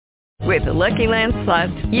With the Lucky Land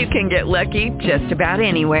Slots, you can get lucky just about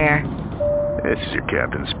anywhere. This is your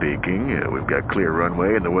captain speaking. We've got clear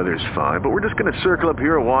runway and the weather's fine, but we're just going to circle up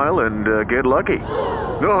here a while and get lucky.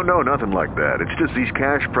 No, nothing like that. It's just these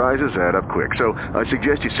cash prizes add up quick. So I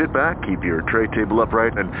suggest you sit back, keep your tray table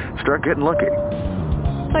upright, and start getting lucky.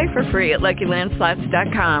 Play for free at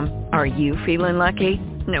LuckyLandSlots.com. Are you feeling lucky?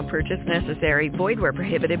 No purchase necessary. Void where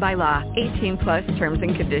prohibited by law. 18 plus terms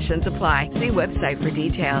and conditions apply. See website for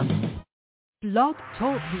details. Blog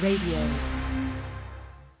Talk Radio.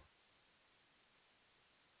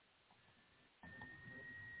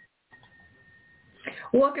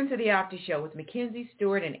 Welcome to the Opti Show with Mackenzie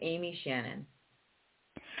Stewart and Amy Shannon.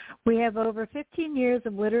 We have over 15 years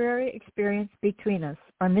of literary experience between us.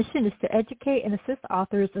 Our mission is to educate and assist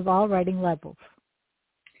authors of all writing levels.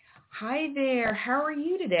 Hi there. How are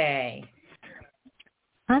you today?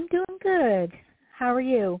 I'm doing good. How are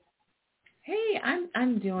you? Hey,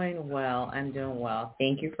 I'm doing well.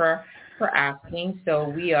 Thank you for asking. So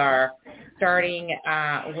we are starting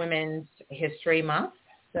Women's History Month.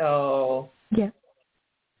 So yeah.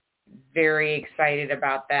 Very excited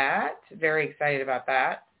about that.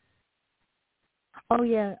 Oh,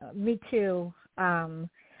 yeah, me too.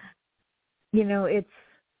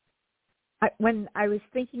 When I was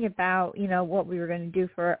thinking about, what we were going to do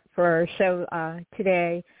for our show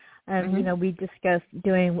today, and, we discussed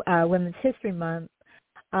doing Women's History Month,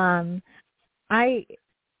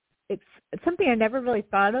 it's something I never really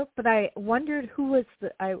thought of, but I wondered who was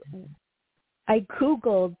I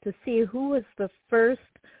Googled to see who was the first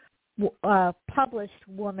published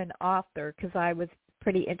woman author, because I was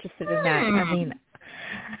pretty interested in that. I mean,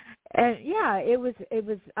 and yeah, it was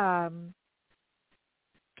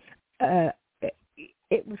I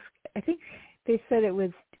think they said it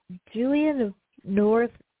was Julian of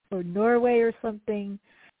Norway or something,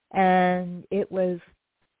 and it was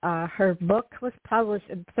her book was published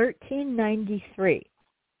in 1393.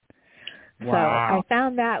 Wow. So I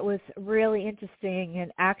found that was really interesting,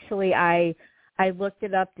 and actually I looked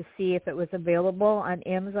it up to see if it was available on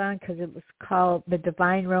Amazon, because it was called The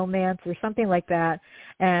Divine Romance or something like that,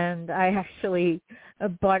 and I actually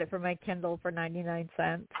bought it for my Kindle for 99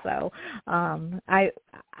 cents. So I'm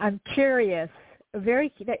curious.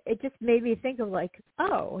 It just made me think of like, I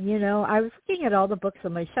was looking at all the books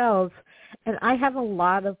on my shelves, and I have a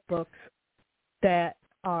lot of books that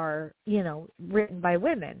are, written by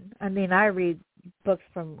women. I mean, I read books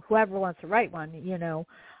from whoever wants to write one,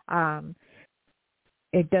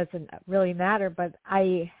 it doesn't really matter, but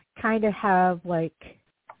I kind of have like,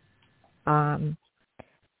 and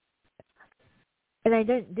I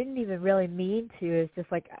didn't even really mean to. It's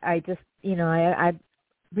just like I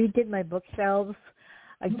redid my bookshelves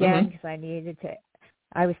again because I needed to.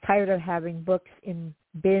 I was tired of having books in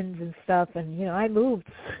bins and stuff, and I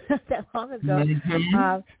moved that long ago,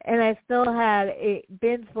 and I still had a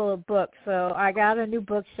bins full of books. So I got a new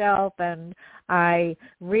bookshelf, and I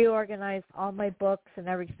reorganized all my books and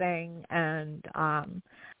everything, and I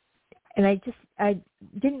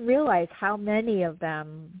didn't realize how many of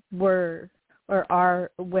them were or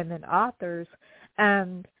are women authors,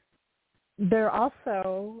 and they're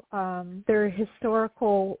also they're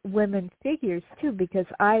historical women figures too, because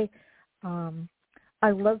I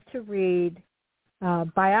love to read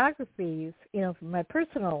biographies, from my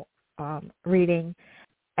personal reading,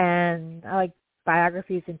 and I like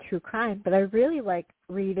biographies and true crime, but I really like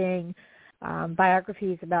reading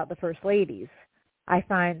biographies about the first ladies. I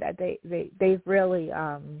find that they've really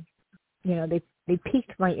they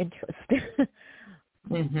piqued my interest.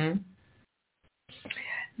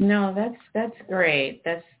 No, that's great.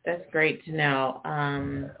 That's great to know.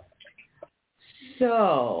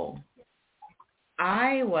 So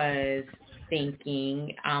I was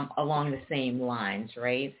thinking along the same lines,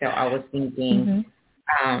 right? So I was thinking,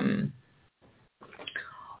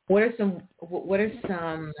 what are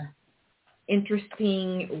some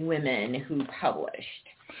interesting women who published?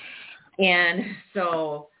 And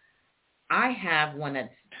so I have one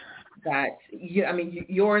that's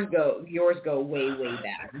yours go way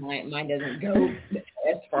back. Mine doesn't go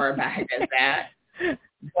as far back as that.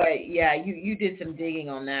 But yeah, you did some digging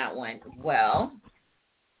on that one. Well,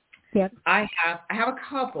 yep. I have a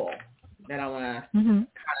couple that I want to kind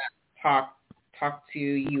of talk to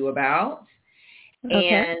you about.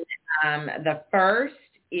 Okay. And the first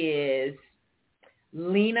is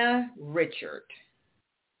Lena Richard,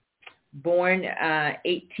 born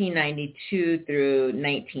 1892 through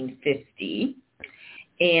 1950.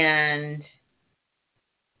 And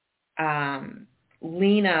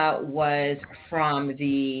Lena was from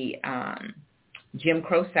the Jim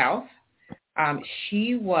Crow South.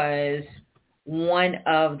 She was one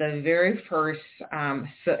of the very first,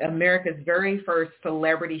 America's very first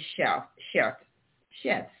celebrity chefs.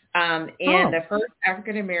 And the first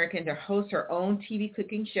African American to host her own TV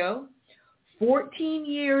cooking show 14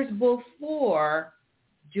 years before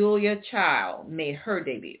Julia Child made her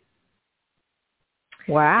debut.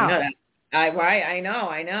 Wow. You know that. I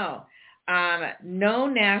know.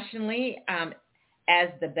 Known nationally as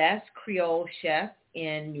the best Creole chef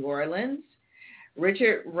in New Orleans,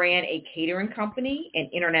 Richard ran a catering company, an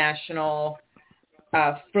international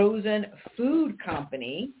frozen food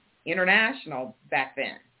company, international back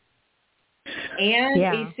then, and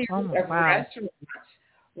a series of restaurants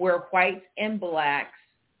where whites and blacks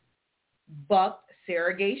bucked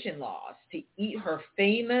segregation laws to eat her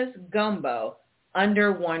famous gumbo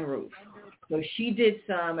under one roof. So she did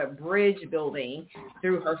some bridge building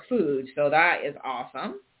through her food. So that is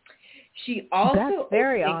awesome. She also That's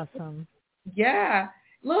very awesome. Yeah.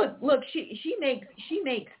 Look, she makes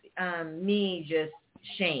me just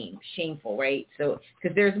shameful, right? So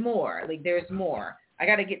because there's more. I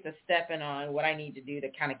got to get to stepping on what I need to do to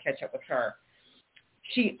kind of catch up with her.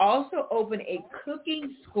 She also opened a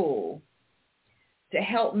cooking school to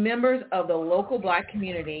help members of the local black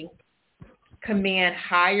community command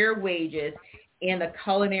higher wages in the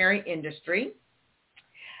culinary industry.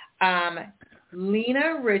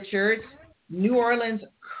 Lena Richards' New Orleans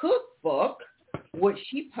Cookbook, which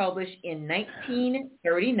she published in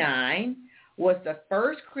 1939, was the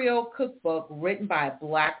first Creole cookbook written by a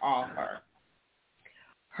black author.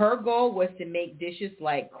 Her goal was to make dishes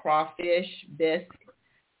like crawfish, bisque.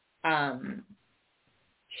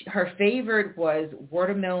 Her favorite was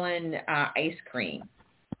watermelon ice cream.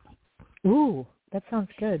 Ooh, that sounds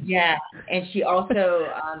good. Yeah, and she also,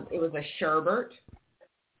 it was a sherbet.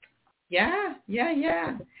 Yeah.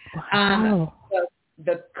 Wow.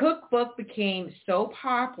 The cookbook became so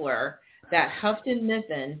popular that Houghton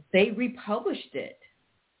Mifflin, they republished it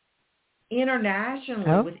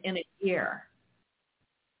internationally within a year.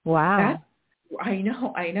 Wow. I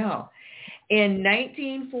know. In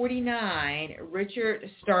 1949, Richard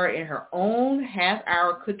starred in her own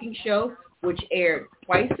half-hour cooking show, which aired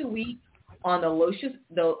twice a week on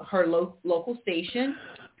her local station.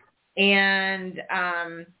 And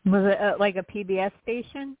was it like a PBS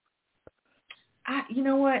station? You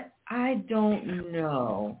know what? I don't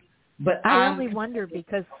know. But I only wonder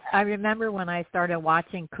because I remember when I started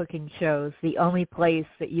watching cooking shows, the only place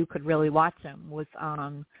that you could really watch them was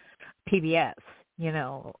on PBS,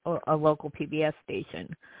 a local PBS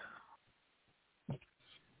station.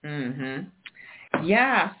 Mhm.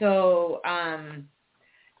 Yeah, so I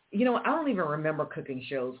don't even remember cooking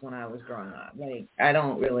shows when I was growing up. Like I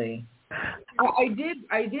don't really I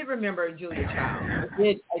did remember Julia Child. I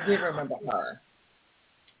did remember her.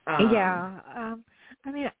 I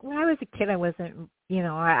mean, when I was a kid, I wasn't,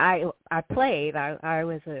 I played. I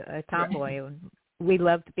was a tomboy, and we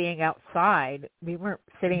loved being outside. We weren't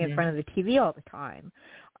sitting in front of the TV all the time.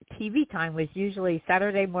 TV time was usually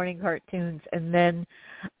Saturday morning cartoons, and then,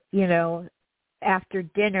 after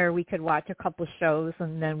dinner, we could watch a couple shows,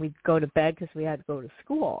 and then we'd go to bed because we had to go to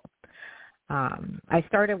school. I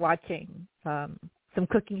started watching some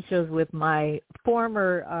cooking shows with my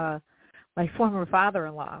former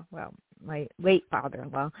father-in-law, well, my late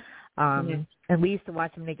father-in-law, and we used to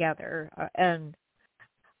watch them together.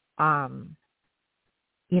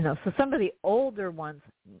 So some of the older ones,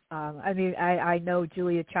 I know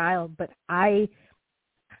Julia Child, but I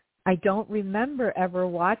don't remember ever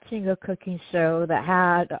watching a cooking show that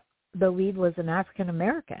had the lead was an African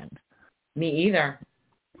American. Me either.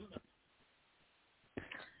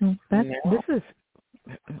 This is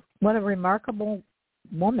what a remarkable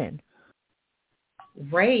woman.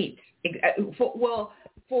 Right.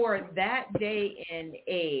 For that day and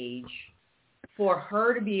age, for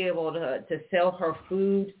her to be able to sell her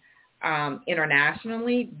food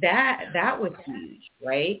internationally, that was huge,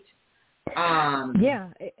 right?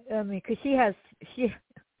 Because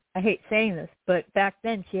I hate saying this, but back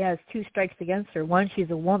then she has two strikes against her. One, she's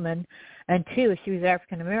a woman, and two, she was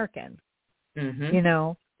African American.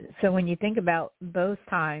 Mm-hmm. So when you think about those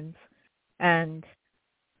times, and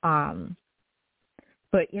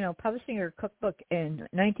but publishing her cookbook in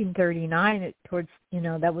 1939,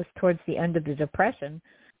 that was towards the end of the Depression.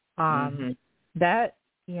 That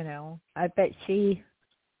I bet she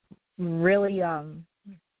really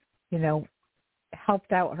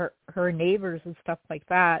helped out her neighbors and stuff like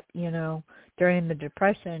that, during the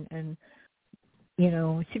Depression, and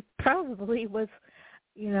she probably was.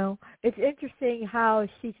 It's interesting how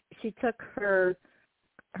she took her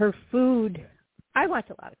food. I watch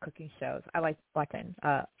a lot of cooking shows. I like watching,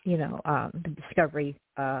 the Discovery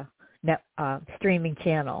streaming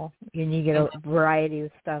channel, and you get a variety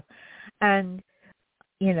of stuff. And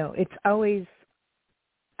it's always,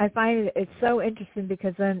 I find it's so interesting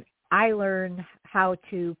because then I learn how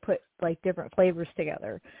to put like different flavors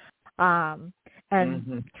together, and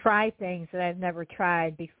try things that I've never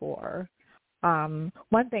tried before.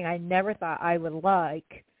 One thing I never thought I would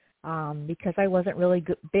like, because I wasn't really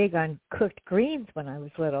big on cooked greens when I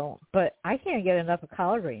was little, but I can't get enough of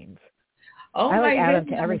collard greens. I like add them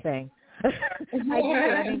to everything. I do.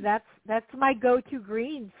 I mean, that's my go-to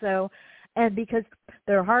green. So, and because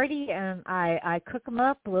they're hearty, and I cook them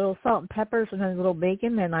up, a little salt and peppers, and then a little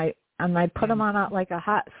bacon, and I put them on like a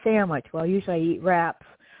hot sandwich. Well, usually I eat wraps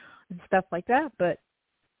and stuff like that, but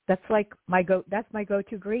that's like that's my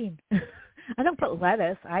go-to green. I don't put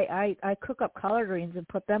lettuce. I cook up collard greens and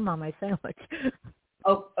put them on my sandwich.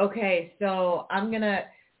 Oh, okay. So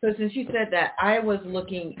so since you said that, I was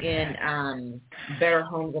looking in Better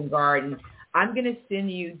Homes and Gardens. I'm gonna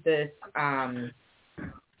send you this.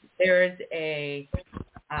 There's a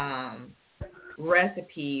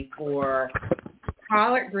recipe for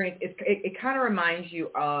collard greens. It kind of reminds you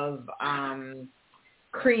of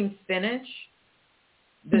cream spinach.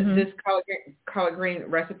 This collard green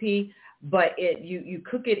recipe, but you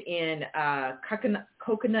cook it in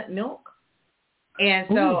coconut milk, and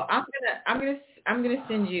so I'm gonna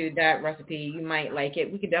send you that recipe. You might like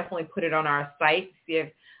it. We could definitely put it on our site, see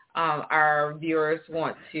if our viewers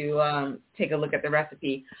want to take a look at the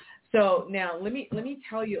recipe. So now let me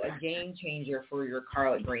tell you a game changer for your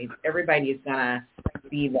collard greens. Everybody is gonna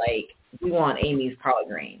be like, we want Amy's collard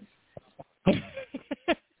greens.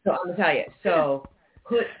 So I'm gonna tell you. So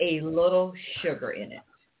put a little sugar in it.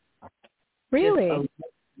 Really?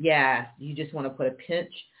 Yeah. You just want to put a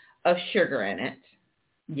pinch of sugar in it.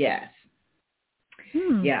 Yes.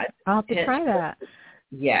 Yeah. I'll have to try that.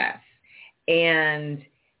 Yes. And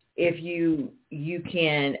if you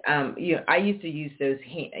can, I used to use those,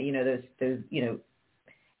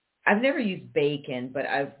 I've never used bacon, but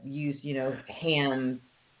I've used, ham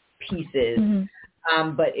pieces.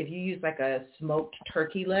 But if you use like a smoked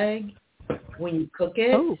turkey leg, when you cook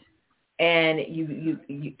it, and you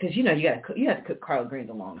because you have to cook collard greens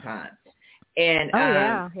a long time, and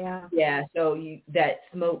so that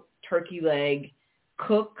smoked turkey leg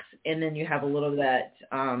cooks, and then you have a little of that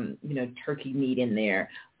turkey meat in there,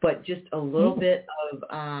 but just a little bit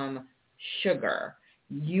of sugar.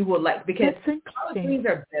 You will like, because collard greens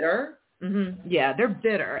are bitter. Yeah, they're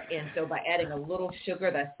bitter, and so by adding a little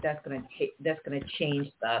sugar, that's gonna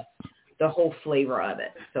change the whole flavor of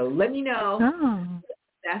it. So let me know.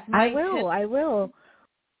 That's my tip. I will.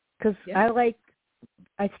 Because I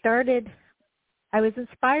was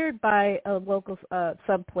inspired by a local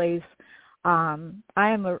sub place. I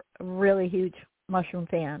am a really huge mushroom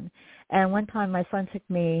fan. And one time my son took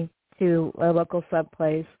me to a local sub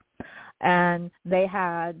place, and they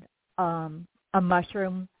had a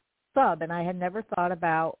mushroom sub, and I had never thought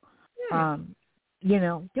about, doing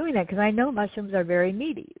that, because I know mushrooms are very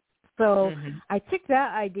meaty. So I took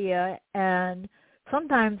that idea, and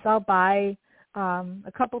sometimes I'll buy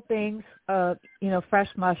a couple things, fresh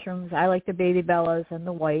mushrooms. I like the baby bellas and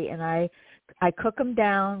the white, and I cook them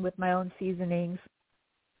down with my own seasonings,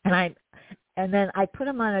 and then I put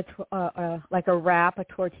them on a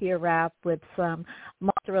tortilla wrap with some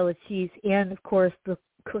mozzarella cheese, and of course the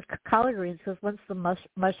collard greens, because once the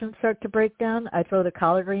mushrooms start to break down, I throw the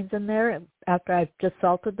collard greens in there after I've just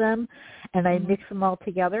salted them, and I mix them all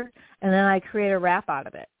together, and then I create a wrap out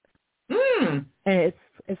of it. And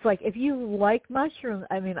it's like, if you like mushrooms,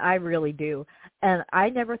 I mean, I really do, and I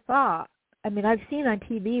never thought. I mean, I've seen on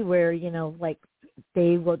TV where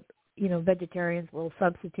they would, vegetarians will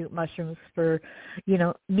substitute mushrooms for,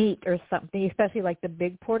 meat or something, especially like the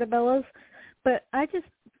big portobellos. But I just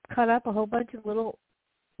cut up a whole bunch of little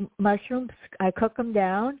mushrooms. I cook them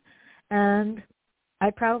down, and I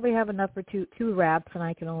probably have enough for two wraps, and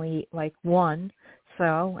I can only eat like one.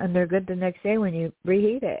 So, and they're good the next day when you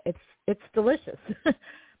reheat it. It's delicious.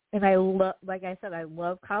 And I love, like I said, I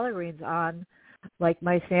love collard greens on like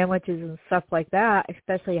my sandwiches and stuff like that,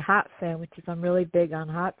 especially hot sandwiches. I'm really big on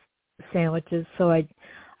hot sandwiches. So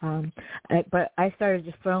but I started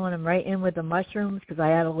just throwing them right in with the mushrooms, because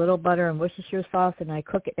I add a little butter and Worcestershire sauce, and I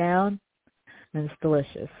cook it down, and it's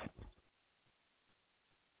delicious.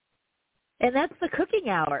 And that's the cooking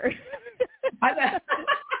hour.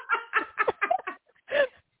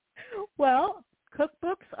 Well,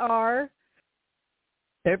 cookbooks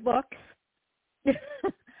they're books.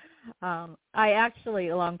 I actually,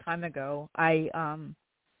 a long time ago,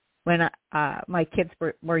 when my kids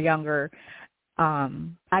were younger,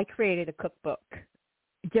 I created a cookbook.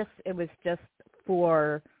 It was just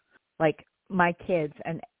for like my kids,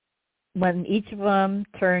 and when each of them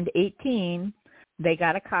turned 18, they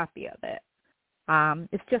got a copy of it.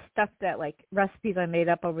 It's just stuff that, like, recipes I made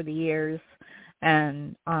up over the years,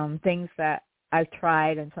 and things that I've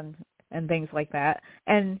tried and things like that.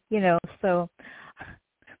 And, you know, so,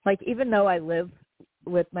 like, even though I live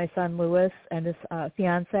with my son Louis and his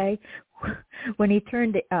fiance, when he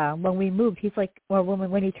turned, when we moved, he's like, well,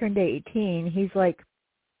 when he turned 18, he's like,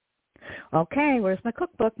 okay, where's my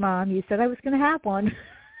cookbook, Mom? You said I was going to have one.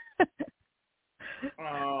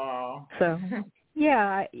 Oh. So,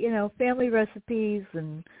 yeah, you know, family recipes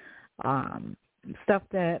and stuff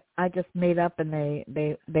that I just made up and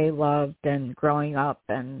they loved and growing up,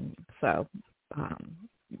 and so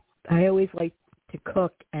I always like to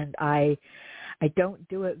cook, and I don't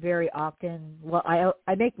do it very often. Well,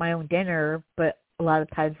 I make my own dinner, but a lot of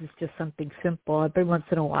times it's just something simple. Every once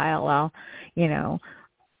in a while I'll, you know,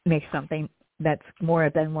 make something that's more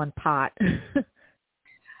than one pot.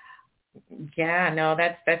 Yeah, no,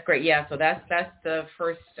 that's great. Yeah, so that's the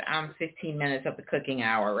first 15 minutes of the cooking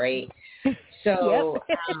hour, right? So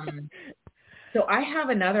so I have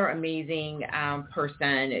another amazing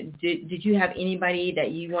person. Did you have anybody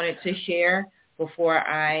that you wanted to share before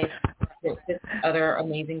I get this other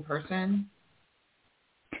amazing person?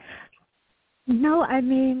 No, I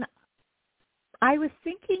mean, I was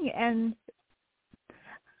thinking, and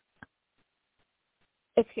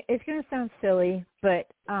it's going to sound silly, but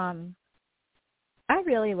I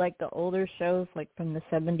really like the older shows, like from the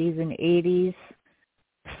 70s and 80s.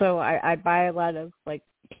 So I buy a lot of, like,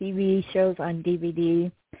 TV shows on DVD.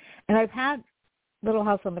 And I've had Little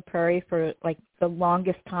House on the Prairie for, like, the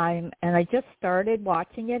longest time, and I just started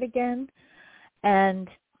watching it again. And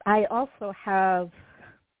I also have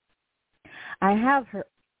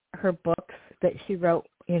her books that she wrote,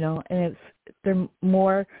 you know, and they're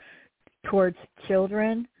more towards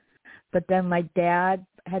children. But then my dad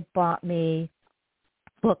had bought me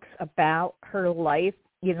books about her life,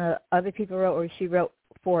 you know, other people wrote, or she wrote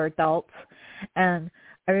for adults. And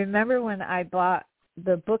I remember when I bought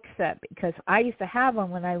the book set, because I used to have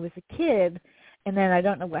one when I was a kid, and then I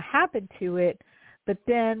don't know what happened to it, but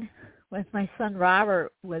then when my son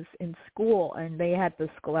Robert was in school and they had the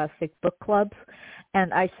Scholastic book clubs,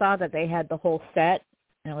 and I saw that they had the whole set,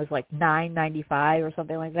 and it was like $9.95 or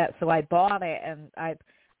something like that, so I bought it, and I've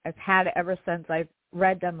had it ever since. I've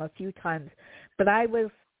read them a few times, but I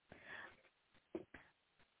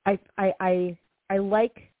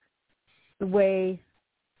like the way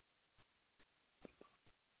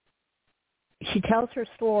she tells her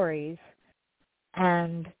stories,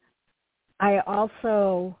 and I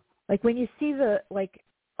also like when you see a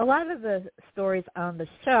lot of the stories on the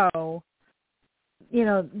show, you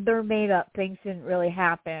know, they're made up, things didn't really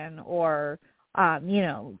happen, or you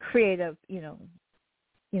know, creative, you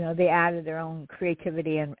know, they added their own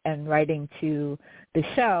creativity and writing to the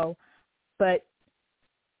show. But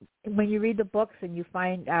when you read the books and you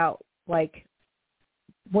find out, like,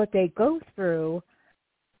 what they go through,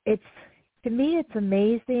 to me, it's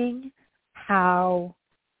amazing how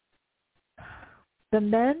the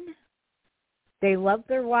men, they loved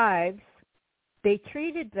their wives, they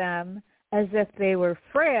treated them as if they were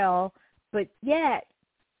frail, but yet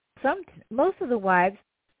most of the wives,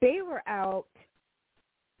 they were out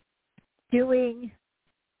doing,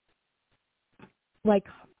 like,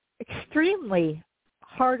 extremely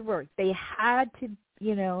hard work. They had to,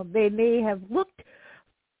 you know, they may have looked,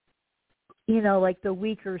 you know, like the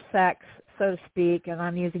weaker sex, so to speak, and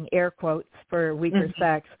I'm using air quotes for weaker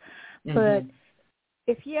sex. But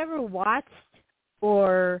if you ever watched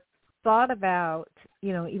or thought about,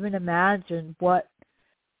 you know, even imagine what,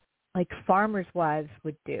 like, farmers' wives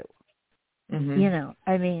would do, you know,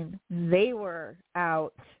 I mean, they were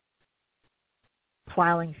out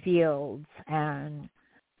plowing fields and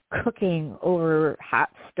cooking over hot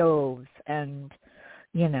stoves and,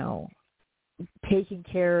 you know, taking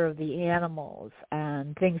care of the animals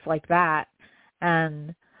and things like that.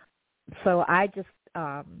 And so I just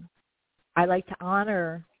I like to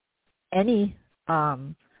honor any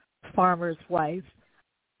farmer's wife.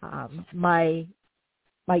 My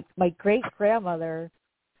great grandmother,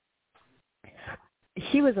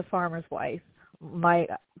 she was a farmer's wife. My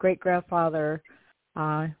great grandfather,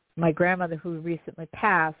 my grandmother who recently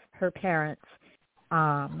passed, her parents,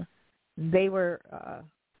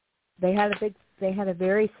 they had a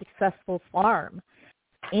very successful farm.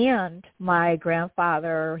 And my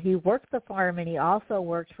grandfather, he worked the farm, and he also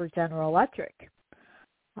worked for General Electric.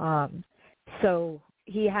 So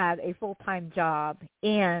he had a full-time job,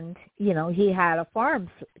 and, you know, he had a farm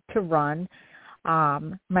to run.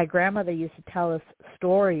 My grandmother used to tell us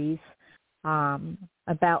stories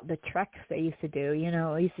about the treks they used to do. You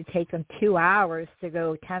know, it used to take them 2 hours to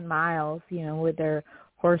go 10 miles, you know, with their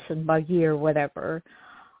horse and buggy or whatever.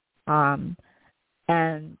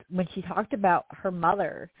 And when she talked about her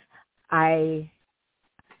mother, my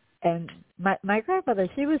grandmother,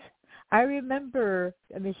 I remember,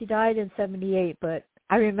 I mean, she died in 1978, but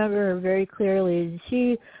I remember her very clearly, and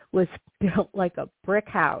she was built like a brick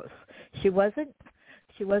house. She wasn't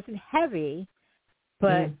heavy,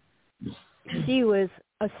 but she was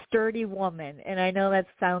a sturdy woman. And I know that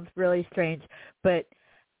sounds really strange, but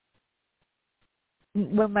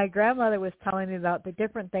when my grandmother was telling me about the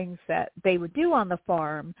different things that they would do on the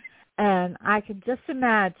farm, and I could just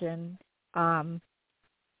imagine, you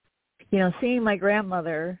know, seeing my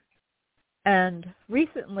grandmother. And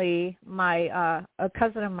recently, a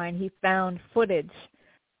cousin of mine, he found footage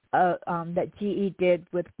that GE did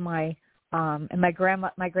with and my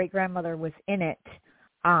great grandmother was in it,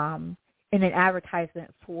 in an advertisement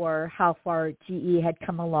for how far GE had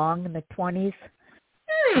come along in the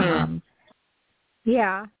 1920s.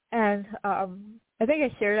 Yeah, and I think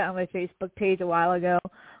I shared it on my Facebook page a while ago,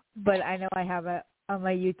 but I know I have it on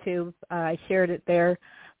my YouTube. I shared it there,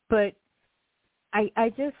 but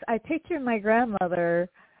I picture my grandmother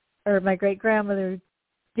or my great grandmother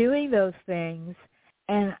doing those things,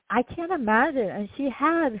 and I can't imagine. And she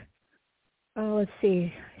had,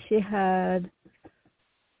 she had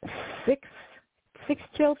six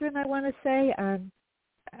children, I want to say.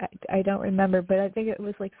 I don't remember, but I think it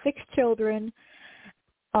was like 6 children,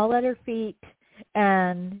 all at her feet,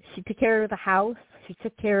 and she took care of the house. She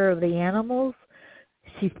took care of the animals.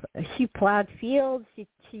 She plowed fields.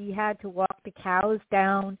 She had to walk the cows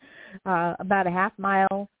down about a half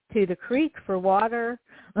mile to the creek for water.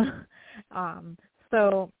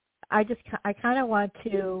 So I kind of want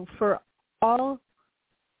to, for all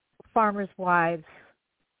farmers' wives,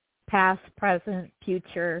 past, present,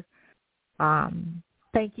 future,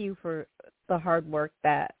 thank you for the hard work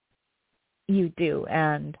that you do.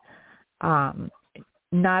 And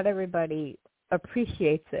not everybody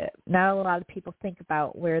appreciates it. Not a lot of people think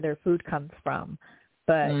about where their food comes from.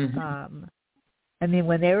 But, I mean,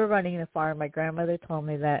 when they were running the farm, my grandmother told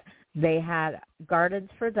me that they had gardens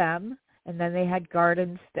for them, and then they had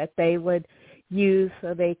gardens that they would use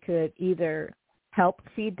so they could either help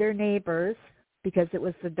feed their neighbors, because it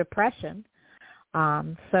was the Depression.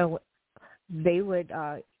 So they would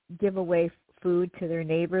give away food to their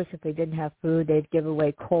neighbors. If they didn't have food, they'd give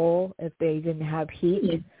away coal if they didn't have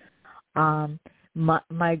heat.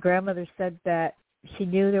 My grandmother said that she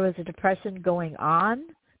knew there was a depression going on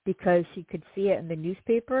because she could see it in the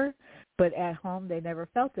newspaper, but at home they never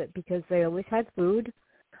felt it because they always had food.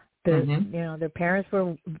 You know, their parents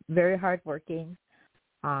were very hardworking.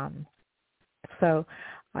 So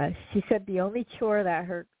she said the only chore that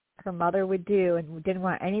her mother would do, and didn't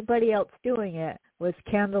want anybody else doing it, was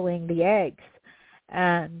candling the eggs.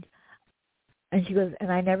 And she goes,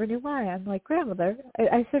 and I never knew why. I'm like, grandmother,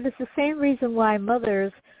 I said, it's the same reason why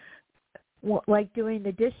mothers like doing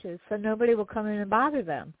the dishes, so nobody will come in and bother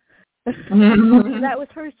them. That was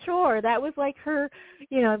her chore. That was like her,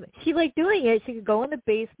 you know, she liked doing it. She could go in the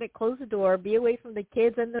basement, close the door, be away from the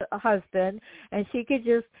kids and the husband, and she could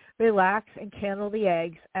just relax and candle the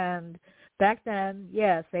eggs. And back then,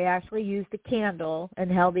 yes, they actually used a candle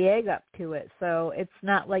and held the egg up to it. So it's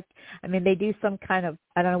not like, I mean, they do some kind of,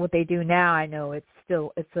 I don't know what they do now. I know it's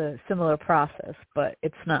a similar process, but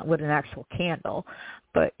it's not with an actual candle.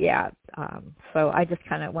 But yeah, so I just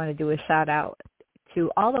kind of want to do a shout out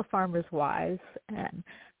to all the farmers' wives, and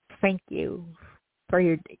thank you for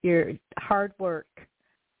your hard work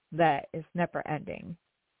that is never ending.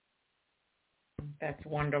 That's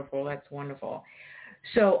wonderful. That's wonderful.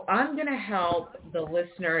 So I'm going to help the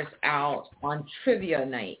listeners out on trivia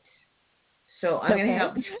night. So I'm going to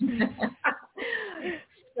help.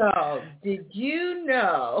 So did you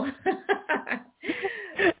know?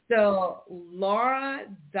 So Laura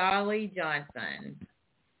Dolly Johnson,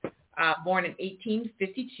 born in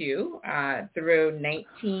 1852 through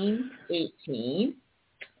 1918.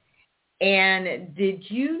 And did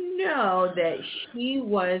you know that she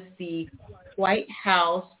was the White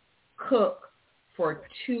House cook for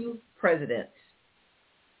 2 presidents?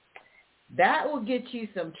 That will get you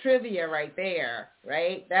some trivia right there,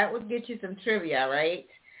 right? That will get you some trivia, right?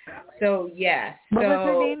 So, yes. What was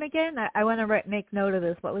her name again? I want to make note of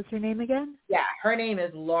this. What was her name again? Yeah, her name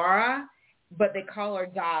is Laura, but they call her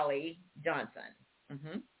Dolly Johnson.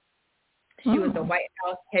 She was the White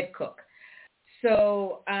House head cook.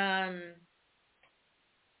 So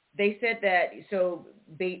they said that, so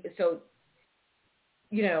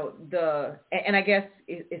you know, and I guess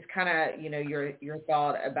it's kind of, you know, your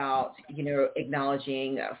thought about, you know,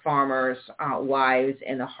 acknowledging farmers' wives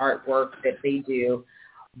and the hard work that they do.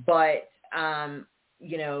 But,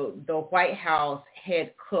 you know, the White House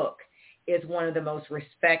head cook is one of the most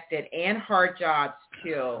respected and hard jobs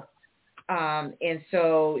too. And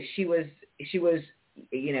so she was,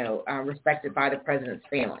 you know, respected by the president's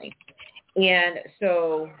family. And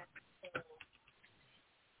so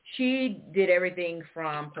she did everything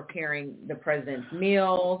from preparing the president's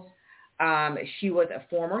meals. She was a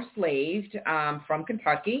former slave from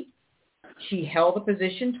Kentucky. She held the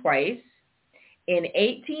position twice. In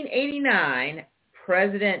 1889,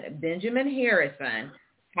 President Benjamin Harrison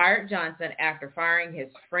hired Johnson after firing his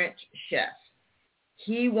French chef.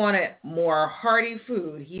 He wanted more hearty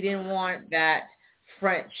food. He didn't want that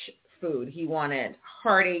French food. He wanted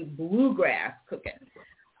hearty bluegrass cooking.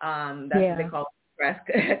 That's what they call bluegrass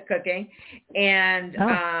cooking. And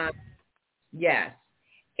yes.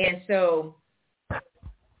 And so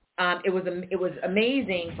it was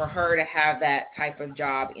amazing for her to have that type of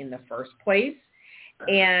job in the first place.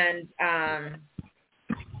 And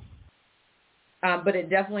but it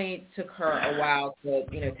definitely took her a while to,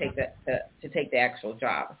 you know, take the actual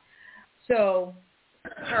job. So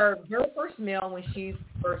her first meal when she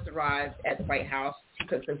first arrived at the White House, she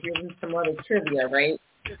cooked. So here's some other trivia, right?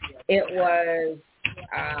 It was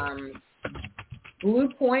Blue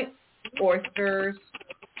Point oysters,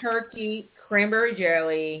 turkey, cranberry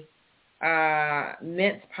jelly,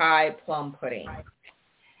 mince pie, plum pudding.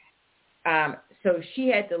 So she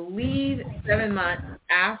had to leave 7 months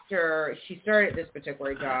after she started this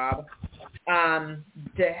particular job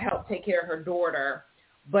to help take care of her daughter,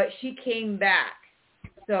 but she came back.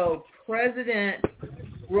 So President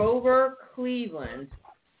Grover Cleveland,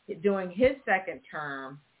 during his second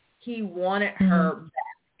term, he wanted her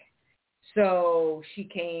back. So she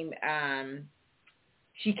came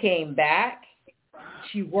back.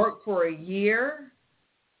 She worked for a year.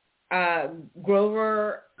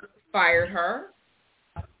 Grover fired her,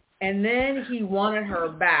 and then he wanted her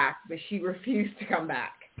back, but she refused to come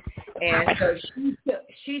back. And so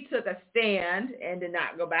she took a stand and did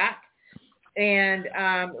not go back. And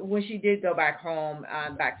when she did go back home,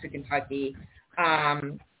 back to Kentucky,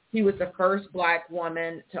 she was the first Black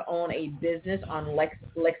woman to own a business on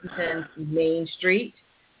Lexington's Main Street.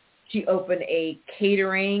 She opened a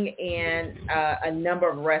catering and a number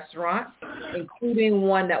of restaurants, including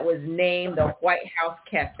one that was named the White House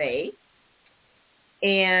Cafe.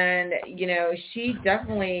 And, you know, she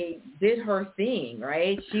definitely did her thing,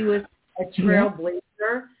 right? She was a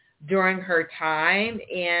trailblazer during her time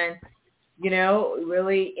and, you know,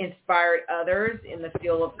 really inspired others in the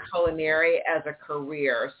field of culinary as a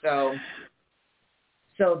career. So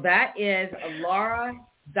that is Laura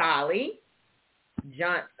Dolly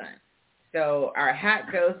Johnson. So our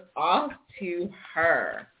hat goes off to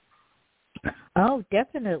her. Oh,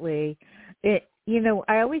 definitely. You know,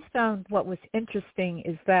 I always found what was interesting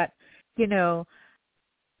is that, you know,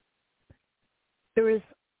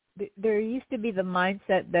 there used to be the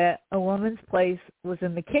mindset that a woman's place was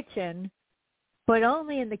in the kitchen, but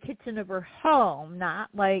only in the kitchen of her home, not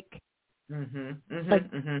like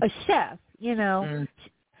a chef, you know.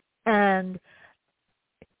 And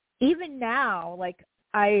even now, like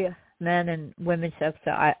men and women chefs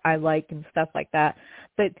that I like and stuff like that,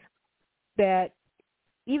 but that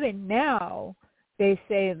even now they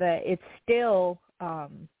say that it's still,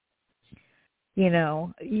 you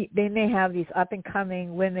know, they may have these up and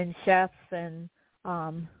coming women chefs and,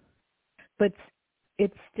 but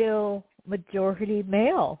it's still majority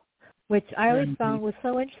male, which I always found was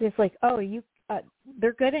so interesting. It's like, oh,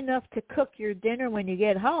 they're good enough to cook your dinner when you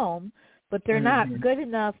get home, but they're not good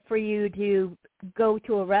enough for you to go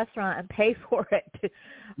to a restaurant and pay for it.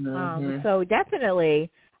 So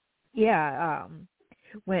definitely,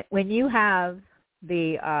 when you have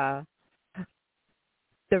the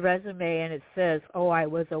resume and it says, oh, I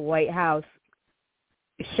was a White House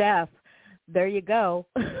chef, there you go.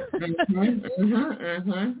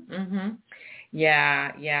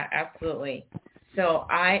 Yeah, absolutely. So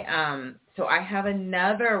I have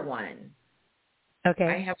another one. Okay.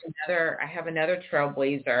 I have another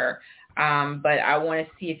trailblazer, but I want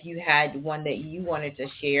to see if you had one that you wanted to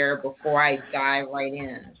share before I dive right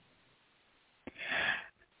in.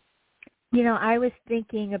 You know, I was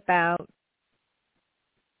thinking about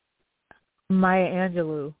Maya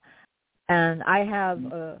Angelou, and I have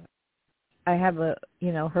a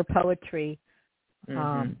you know, her poetry,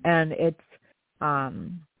 and it's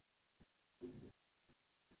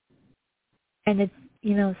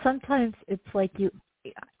you know, sometimes it's like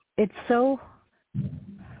it's so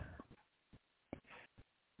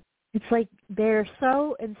it's like they're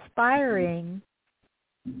so inspiring.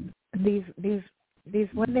 These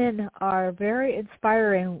women are very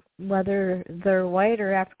inspiring, whether they're white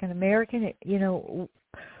or African American. You know,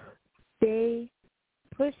 they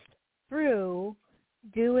pushed through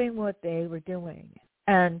doing what they were doing,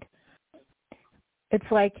 and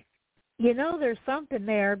it's like, you know, there's something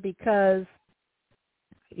there because,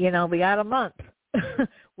 you know, we got a month,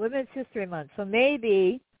 Women's History Month. So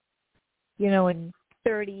maybe, you know, in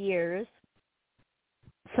 30 years,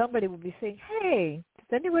 somebody will be saying, hey,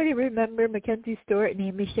 does anybody remember Mackenzie Stewart and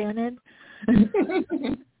Amy Shannon?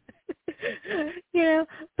 You know,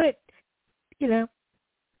 but, you know,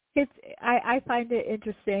 I find it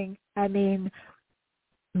interesting. I mean,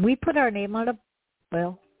 we put our name on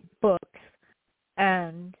books,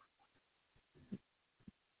 and,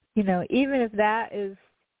 you know, even if that is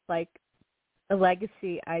like a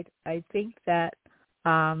legacy, I think that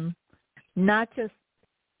not just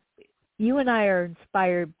you and I are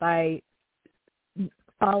inspired by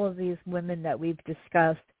all of these women that we've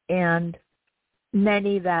discussed, and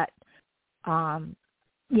many that,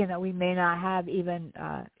 you know, we may not have even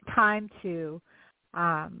time to.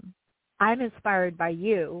 I'm inspired by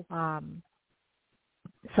you.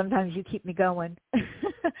 Sometimes you keep me going.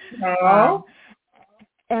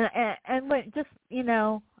 And when just, you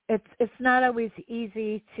know, it's not always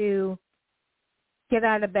easy to get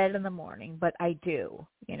out of bed in the morning, but I do.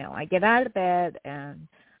 You know, I get out of bed and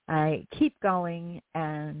I keep going,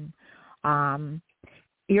 and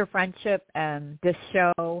your friendship and this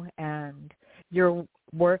show and your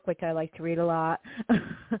work, which I like to read a lot.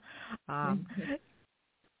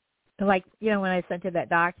 Like, you know, when I sent you that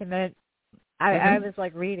document, I was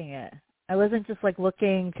like reading it. I wasn't just like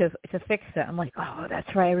looking to fix it. I'm like, oh,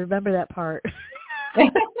 that's right. I remember that part.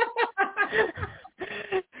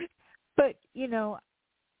 But, you know,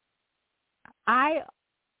 I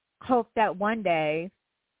hope that one day,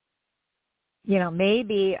 you know,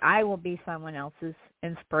 maybe I will be someone else's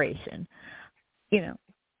inspiration. You know,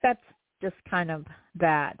 that's just kind of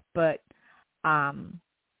that. But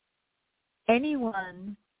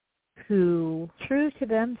anyone who true to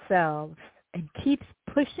themselves and keeps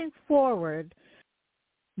pushing forward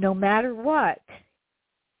no matter what,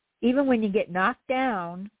 even when you get knocked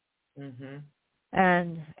down,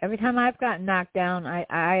 and every time I've gotten knocked down,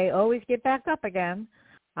 I always get back up again.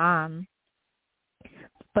 But,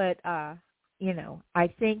 you know, I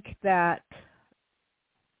think that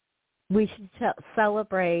we should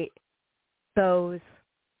celebrate those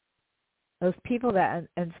people that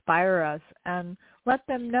inspire us and let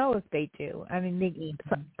them know if they do. I mean,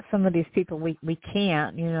 some of these people we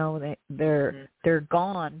can't, you know, they're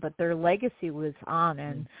gone, but their legacy was on,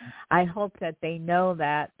 and I hope that they know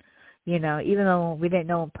that, you know, even though we didn't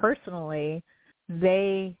know them personally,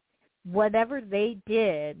 whatever they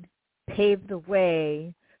did paved the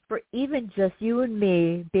way for even just you and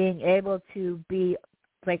me being able to be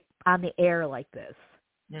like on the air like this.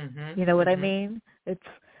 You know what I mean? It's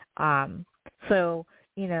so,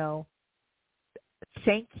 you know,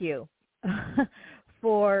 thank you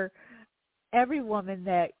for every woman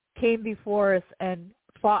that came before us and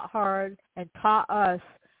fought hard and taught us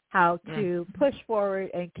how to push forward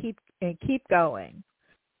and keep going.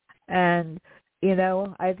 And, you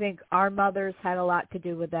know, I think our mothers had a lot to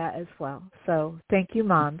do with that as well. So thank you,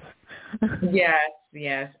 moms.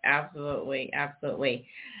 Yes, absolutely.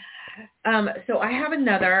 So I have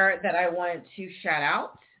another that I wanted to shout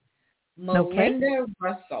out. Melinda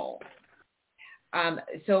Russell.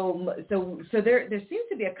 So there seems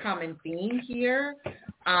to be a common theme here.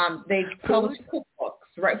 They've published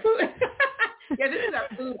cookbooks, right? Yeah, this is our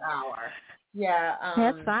food hour. Yeah,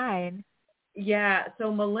 that's fine. Yeah,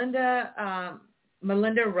 so Melinda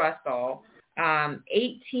Russell,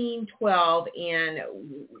 1812, and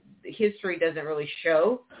history doesn't really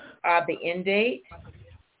show the end date,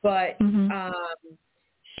 but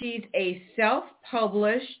she's a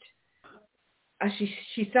self-published.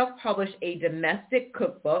 She self-published a domestic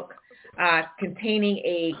cookbook containing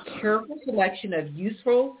a careful selection of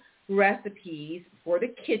useful recipes for the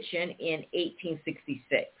kitchen in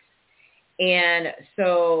 1866. And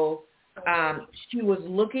so she was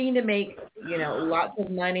looking to make, you know, lots of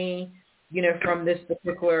money, you know, from this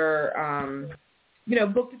particular, you know,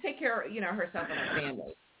 book to take care of, you know, herself and her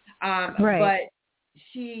family. Right. But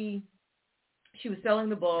she was selling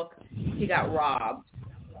the book. She got robbed.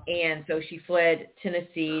 And so she fled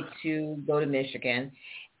Tennessee to go to Michigan.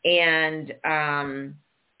 And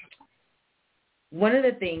one of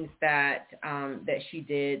the things that she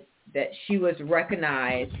did, that she was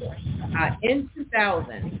recognized in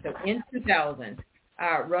 2000. So in 2000,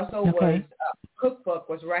 Russell cookbook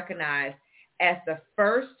was recognized as the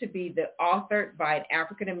first to be authored by an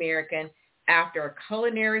African American after a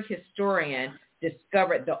culinary historian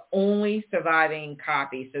discovered the only surviving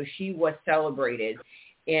copy. So she was celebrated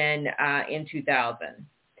in 2000.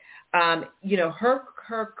 Her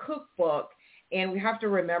cookbook, and we have to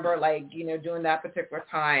remember, during that particular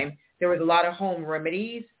time, there was a lot of home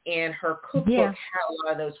remedies, and her cookbook had a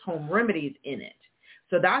lot of those home remedies in it.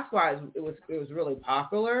 So that's why it was really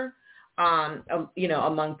popular,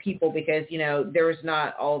 among people, because, there was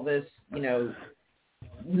not all this,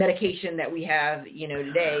 medication that we have,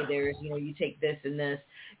 today. There's, you take this and this.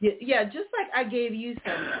 Yeah, just like I gave you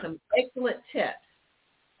some excellent tips.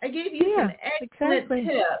 I gave you some excellent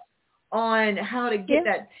tips on how to get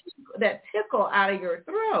that tickle out of your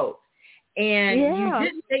throat. And you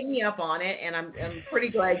didn't take me up on it, and I'm pretty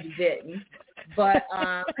glad you didn't. But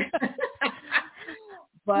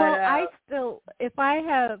I still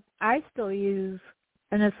use,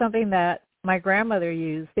 and it's something that my grandmother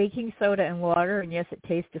used, baking soda and water, and yes, it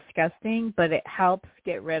tastes disgusting, but it helps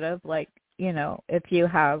get rid of, if you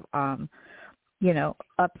have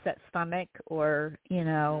upset stomach, or you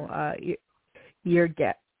have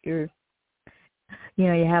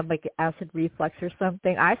acid reflux or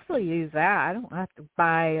something. I still use that. I don't have to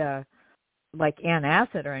buy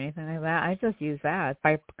antacid or anything like that. I just use that.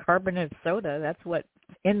 Bicarbonate soda, that's what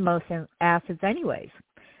in most acids anyways.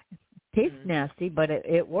 Tastes nasty, but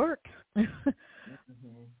it works.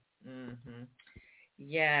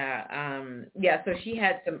 Yeah. So she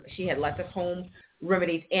had lots of home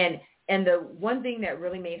remedies, and the one thing that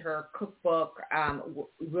really made her cookbook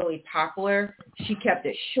really popular, she kept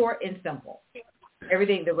it short and simple.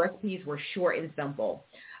 Everything, the recipes were short and simple.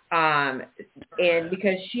 And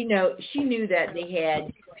because she knew that they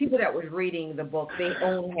had people that was reading the book, they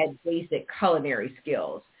only had basic culinary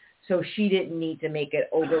skills. So she didn't need to make it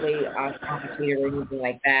overly complicated or anything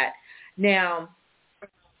like that. Now,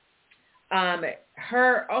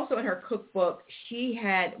 also in her cookbook, she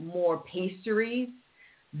had more pastries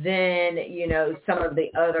than, some of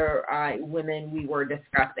the other women we were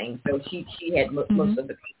discussing. So she had most of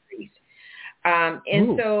the pastries.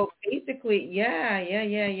 So basically,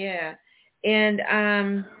 And,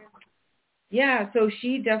 so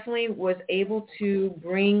she definitely was able to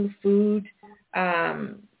bring food,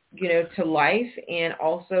 to life, and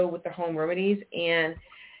also with the home remedies. And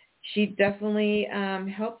she definitely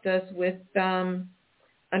helped us with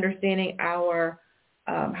understanding our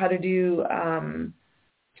how to do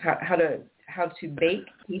how to bake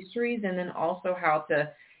pastries, and then also how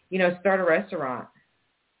to start a restaurant.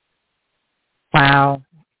 Wow.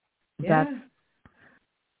 Yeah.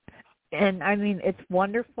 And I mean, it's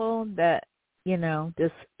wonderful that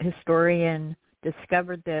this historian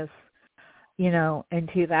discovered this in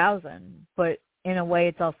 2000, but in a way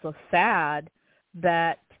it's also sad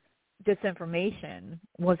that this information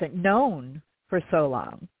wasn't known for so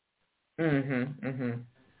long.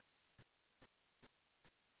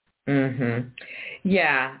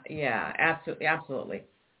 Yeah, absolutely.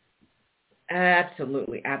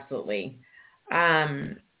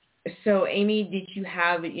 So Amy, did you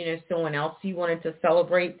have someone else you wanted to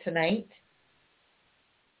celebrate tonight?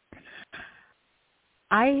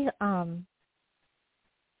 I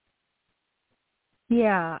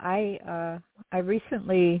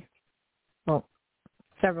recently,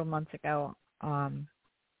 several months ago,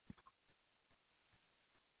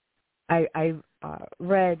 I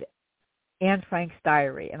read Anne Frank's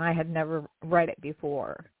diary, and I had never read it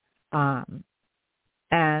before. And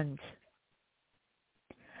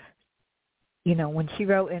when she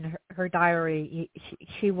wrote in her diary,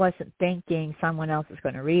 she wasn't thinking someone else is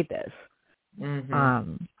going to read this.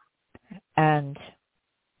 And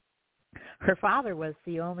her father was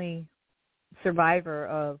the only survivor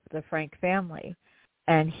of the Frank family,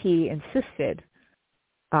 and he insisted.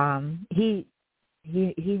 He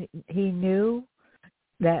knew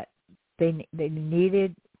that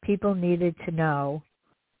people needed to know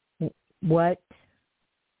what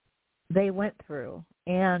they went through,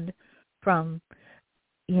 and from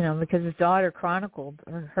because his daughter chronicled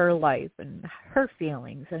her life and her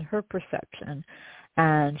feelings and her perception,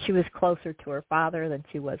 and she was closer to her father than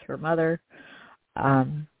she was her mother. But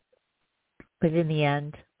in the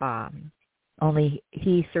end, only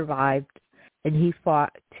he survived, and he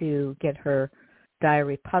fought to get her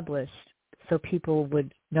diary published so people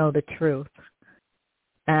would know the truth.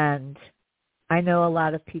 And I know a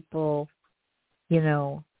lot of people,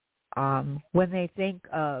 when they think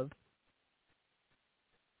of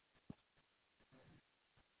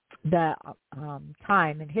that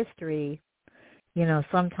time in history,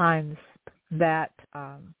 sometimes that,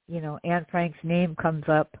 Anne Frank's name comes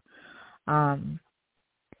up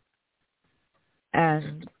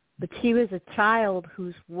But she was a child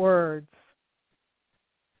whose words,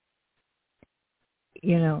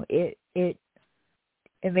 it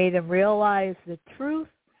made them realize the truth,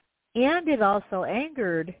 and it also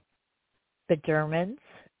angered the Germans.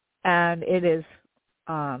 And it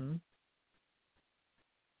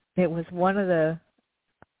was one of the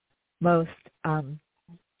most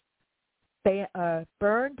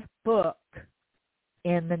burned book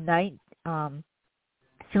in the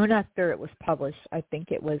soon after it was published. I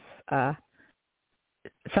think it was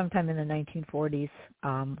sometime in the 1940s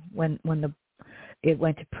when it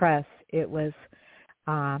went to press. It was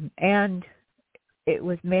and it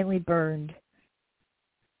was mainly burned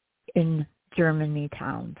in Germany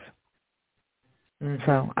towns. Mm-hmm.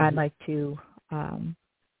 So I'd like to.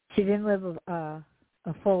 She didn't live a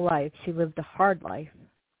full life. She lived a hard life.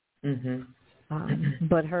 Mm-hmm.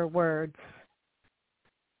 But her words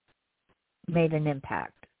made an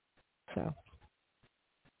impact. So.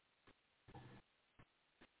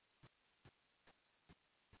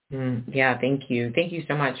 Yeah, thank you. Thank you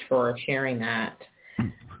so much for sharing that.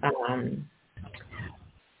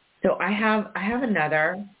 So I have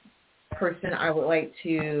another person I would like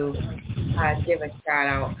to give a shout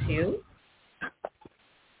out to,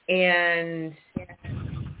 and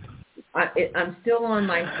I'm still on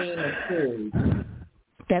my theme of food.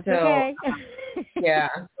 That's okay. Yeah,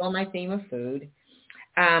 I'm still on my theme of food.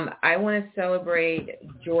 I want to celebrate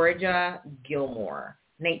Georgia Gilmore,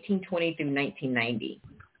 1920 through 1990.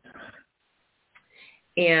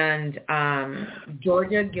 And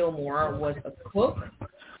Georgia Gilmore was a cook,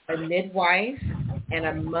 a midwife, and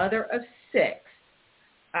a mother of 6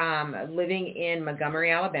 living in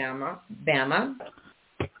Montgomery, Alabama.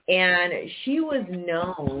 And she was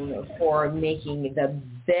known for making the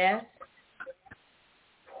best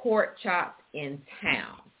pork chops in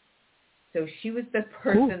town. So she was the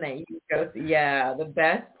person that you go to, the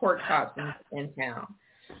best pork chops in town.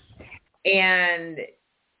 And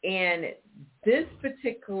this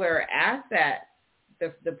particular asset,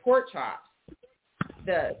 the pork chops,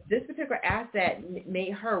 this particular asset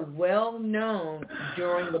made her well known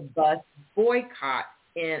during the bus boycott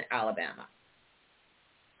in Alabama.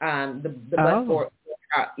 The bus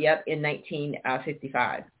boycott, in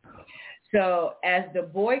 1955. So as the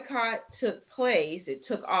boycott took place, it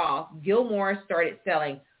took off, Gilmore started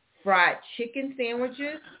selling fried chicken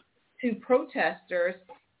sandwiches to protesters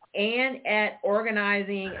and at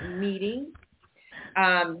organizing meetings.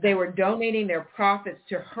 They were donating their profits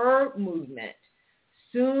to her movement.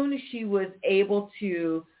 Soon she was able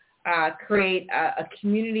to create a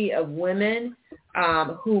community of women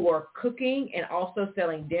who were cooking and also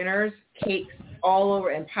selling dinners, cakes all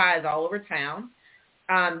over, and pies all over town.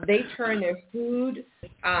 They turned their food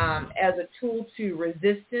as a tool to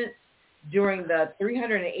resistance during the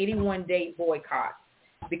 381-day boycott,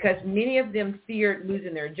 because many of them feared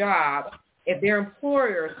losing their job if their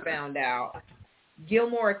employers found out.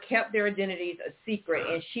 Gilmore kept their identities a secret,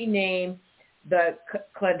 and she named the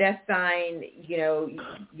clandestine,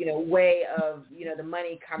 way of, the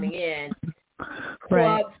money coming in,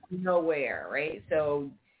 Club Nowhere, right?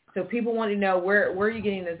 So people want to know where are you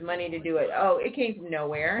getting this money to do it? Oh, it came from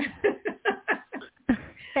nowhere.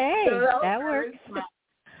 Hey, that works.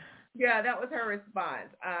 Yeah, that was her response.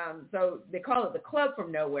 So they call it the Club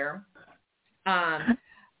from Nowhere.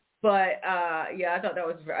 But I thought that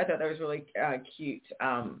was really cute.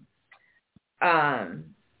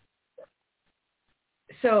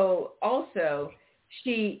 So also,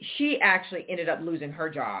 she actually ended up losing her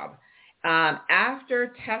job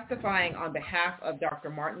after testifying on behalf of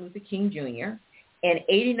Dr. Martin Luther King Jr. and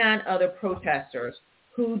 89 other protesters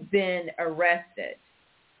who'd been arrested.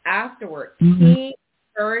 Afterward, King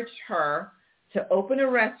encouraged her to open a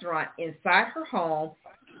restaurant inside her home,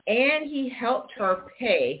 and he helped her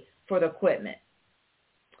pay for the equipment.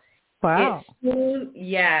 Wow.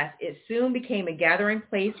 It soon became a gathering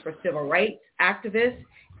place for civil rights activists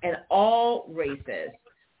and all races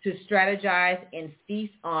to strategize and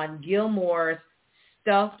feast on Gilmore's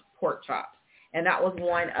stuffed pork chops. And that was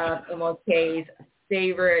one of MLK's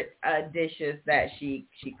favorite dishes that she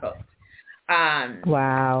cooked.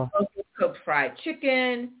 Wow. Also cooked fried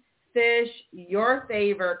chicken, fish, your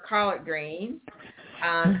favorite collard greens,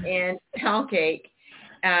 and pound cake.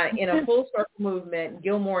 In a full circle movement,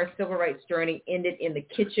 Gilmore's civil rights journey ended in the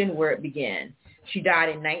kitchen where it began. She died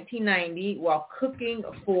in 1990 while cooking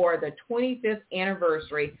for the 25th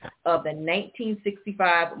anniversary of the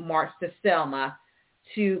 1965 March to Selma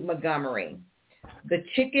to Montgomery. The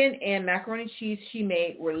chicken and macaroni and cheese she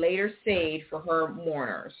made were later saved for her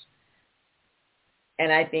mourners.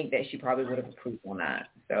 And I think that she probably would have approved on that.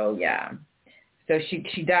 So, yeah. So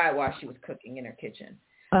she died while she was cooking in her kitchen.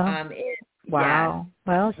 Wow. Yeah.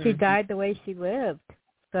 Well, she died the way she lived.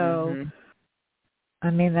 So, I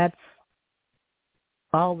mean, that's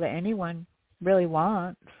all that anyone really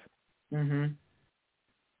wants.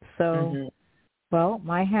 So, well,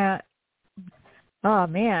 my hat, oh,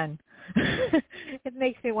 man. It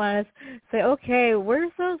makes me want to say, okay,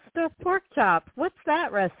 where's those stuffed pork chops? What's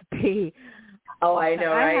that recipe? Oh, I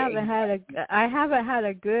know, right? I haven't had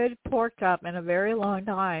a good pork chop in a very long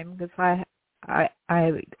time because I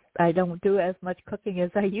don't do as much cooking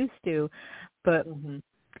as I used to. But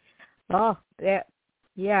I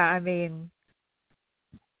mean,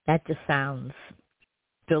 that just sounds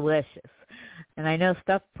delicious. And I know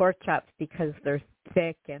stuffed pork chops, because they're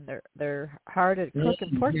thick and they're hard to cook,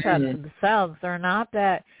 and pork chops themselves are not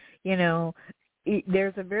that,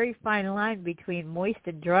 there's a very fine line between moist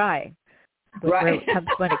and dry when it comes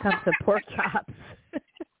to pork chops.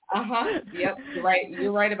 Yep, you're right.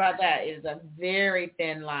 You're right about that. It is a very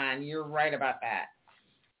thin line. You're right about that.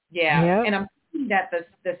 Yeah. Yep. And I'm thinking that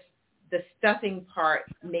the stuffing part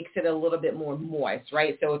makes it a little bit more moist,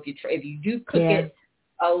 right? So if you do cook it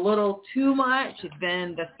a little too much,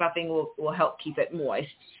 then the stuffing will help keep it moist.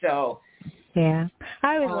 So yeah,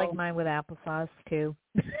 I always like mine with applesauce too.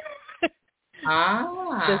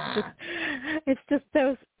 It's just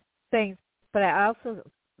those things. But I also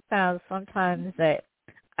found sometimes that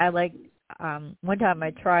I like. One time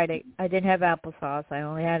I tried it. I didn't have applesauce. I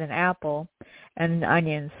only had an apple and an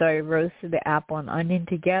onion. So I roasted the apple and onion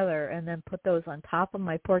together and then put those on top of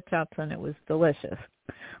my pork chops, and it was delicious.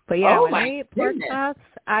 But yeah, when I eat pork chops,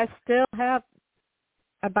 I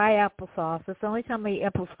buy applesauce. It's the only time I eat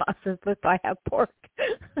applesauce is if I have pork.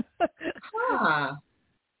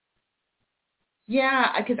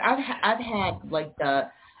 Yeah, because I've had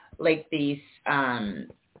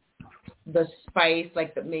the spice,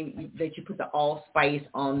 like maybe that you put the allspice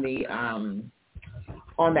on the apples,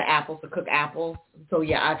 to cook apples. So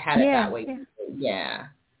yeah, I've had it that way. Yeah.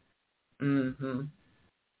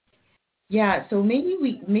 Yeah, so maybe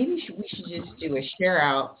we should just do a share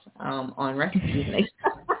out on recipes next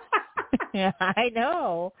time. Yeah, I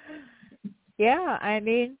know. Yeah, I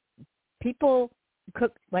mean, people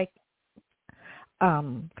cook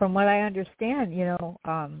from what I understand,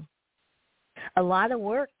 a lot of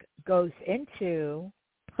work goes into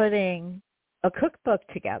putting a cookbook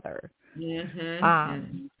together.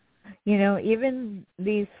 Even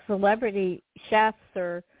these celebrity chefs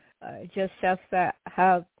or just chefs that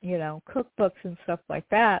have, cookbooks and stuff like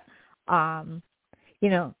that,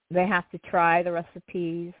 they have to try the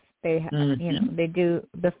recipes. They, they do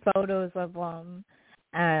the photos of them.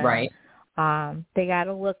 And, they got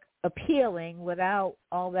to look appealing without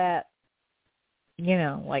all that,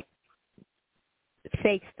 like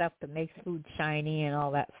fake stuff that makes food shiny and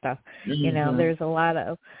all that stuff. There's a lot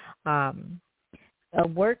of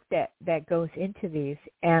work that goes into these.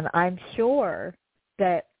 And I'm sure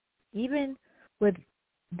that even with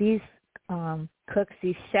these cooks,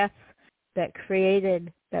 these chefs that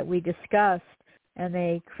we discussed, and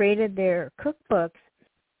they created their cookbooks,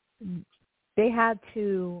 they had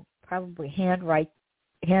to probably handwrite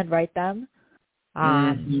them.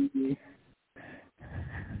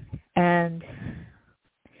 And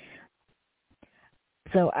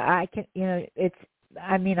so I can,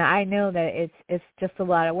 I know that it's just a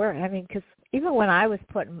lot of work. I mean, because even when I was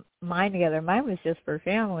putting mine together, mine was just for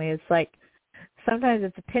family. It's like sometimes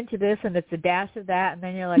it's a pinch of this and it's a dash of that, and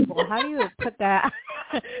then you're like, well, how do you put that?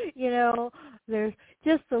 There's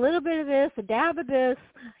just a little bit of this, a dab of this,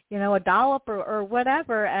 a dollop or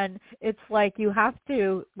whatever, and it's like you have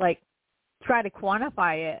to try to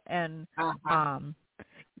quantify it and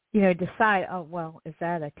decide, oh, well, is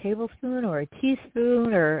that a tablespoon or a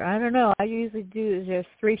teaspoon, or I don't know. I usually do just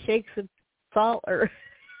 3 shakes of salt or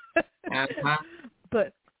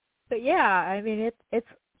but yeah, I mean it's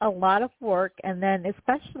a lot of work, and then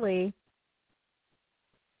especially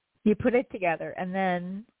you put it together and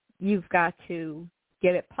then you've got to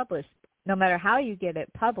get it published. No matter how you get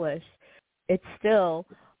it published, it's still,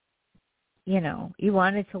 you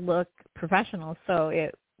want it to look professional, so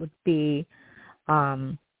it would be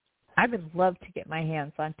I would love to get my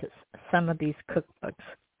hands onto some of these cookbooks,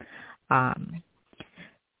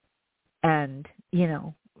 and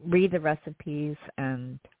read the recipes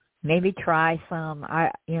and maybe try some.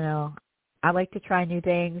 I like to try new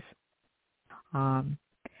things, and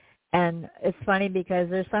it's funny because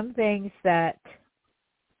there's some things that,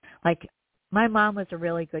 like, my mom was a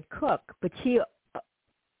really good cook, but she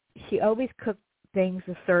always cooked things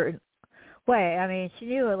a certain way. I mean, she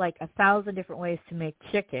knew 1,000 different ways to make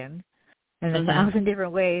chicken and 1,000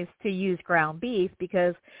 different ways to use ground beef,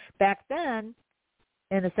 because back then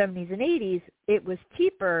in the 70s and 80s, it was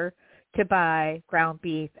cheaper to buy ground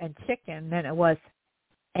beef and chicken than it was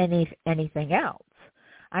anything else.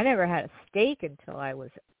 I never had a steak until I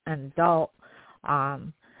was an adult.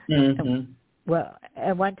 Well,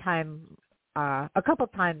 at one time, a couple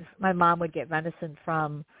times, my mom would get venison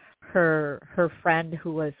from her friend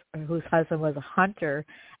whose husband was a hunter,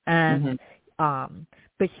 and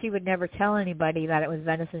but she would never tell anybody that it was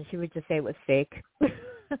venison. She would just say it was steak.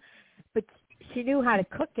 But she knew how to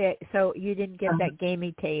cook it, so you didn't get that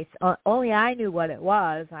gamey taste. Only I knew what it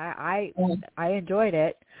was. I enjoyed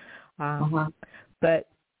it, but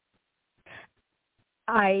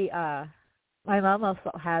my mom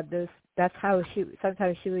also had this. That's how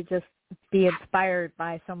sometimes she would just be inspired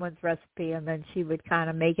by someone's recipe, and then she would kind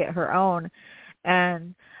of make it her own.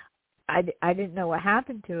 And I didn't know what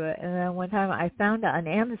happened to it. And then one time I found it on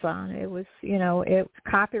Amazon. It was, it was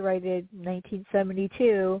copyrighted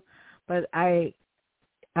 1972, but I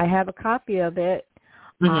have a copy of it.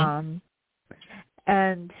 And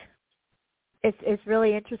it's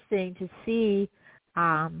really interesting to see,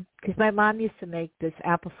 because my mom used to make this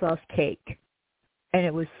applesauce cake, and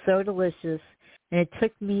it was so delicious. And it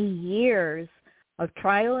took me years of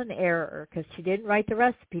trial and error, because she didn't write the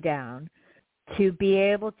recipe down, to be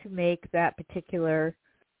able to make that particular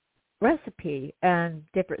recipe and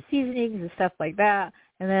different seasonings and stuff like that.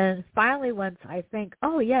 And then finally, once I think,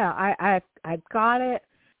 oh yeah, I've got it,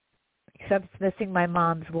 except it's missing my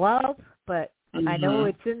mom's love, but I know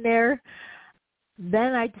it's in there.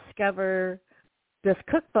 Then I discover this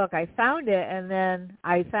cookbook. I found it, and then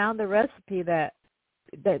I found the recipe that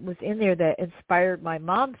was in there that inspired my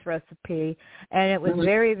mom's recipe, and it was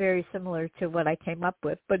very, very similar to what I came up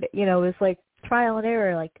with. But, it was like trial and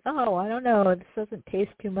error, like, oh, I don't know, this doesn't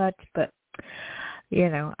taste too much, but,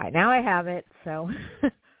 now I have it, so.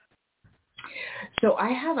 So I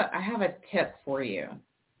have a tip for you.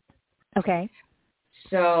 Okay.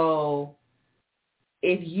 So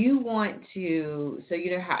if you want to, so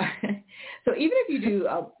you know how, so even if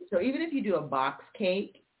you do a box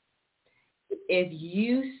cake, if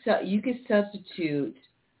you could substitute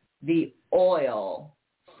the oil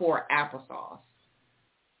for applesauce,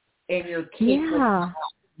 and your cake will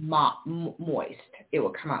come out moist. It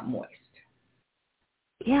will come out moist.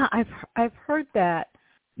 Yeah, I've heard that.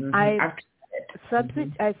 I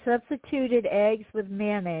substituted eggs with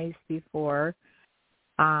mayonnaise before,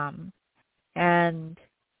 and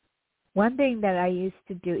one thing that I used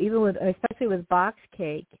to do, especially with box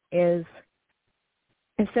cake, is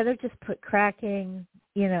instead of just whipping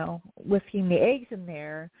the eggs in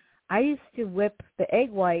there, I used to whip the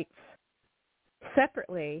egg whites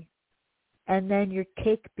separately, and then your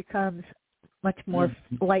cake becomes much more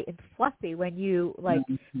light and fluffy when you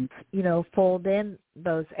fold in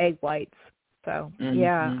those egg whites. So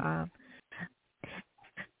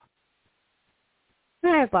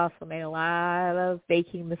I've also made a lot of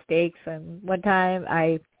baking mistakes, and one time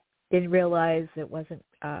I didn't realize it wasn't.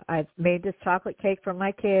 I made this chocolate cake for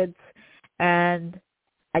my kids, and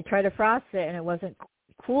I tried to frost it, and it wasn't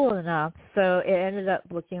cool enough, so it ended up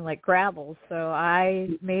looking like gravel. So I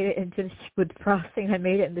made it with frosting. I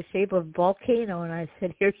made it in the shape of volcano, and I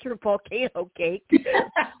said, "Here's your volcano cake."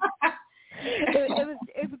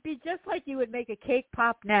 It would be just like you would make a cake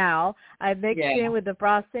pop now. I mixed it in with the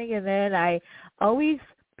frosting, and then I always,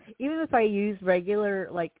 even if I use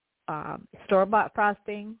regular store-bought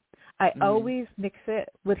frosting, I always mix it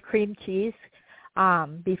with cream cheese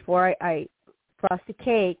before I frost the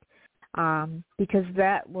cake, because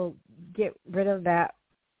that will get rid of that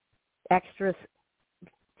extra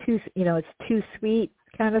it's too sweet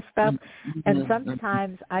kind of stuff. And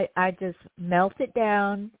sometimes I just melt it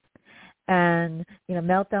down and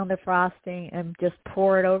melt down the frosting and just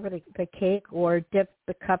pour it over the cake, or dip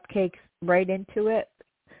the cupcakes right into it.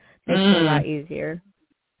 Makes it a lot easier.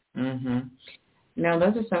 No,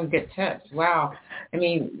 those are some good tips. Wow. I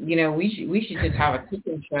mean, we should just have a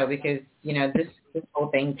cooking show, because this whole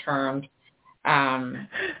thing turned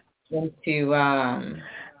into how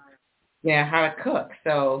to cook.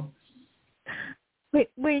 So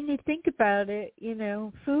when you think about it,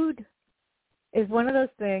 food is one of those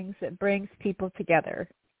things that brings people together.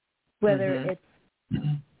 Whether it's,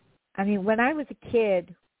 I mean, when I was a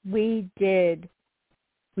kid, we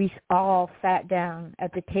all sat down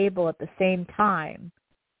at the table at the same time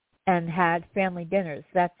and had family dinners.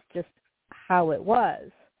 That's just how it was.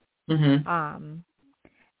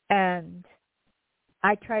 And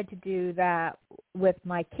I tried to do that with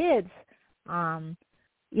my kids.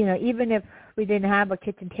 Even if we didn't have a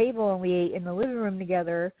kitchen table and we ate in the living room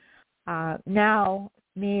together, now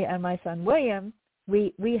me and my son William,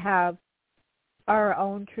 we have our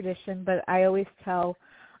own tradition, but I always tell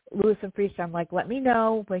Lewis and Freezer, I'm like, let me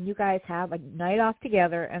know when you guys have a night off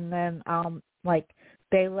together, and then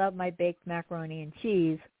they love my baked macaroni and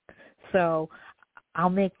cheese, so I'll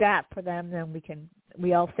make that for them. Then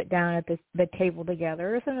we all sit down at the table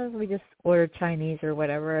together. Or sometimes we just order Chinese or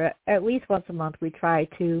whatever. At least once a month, we try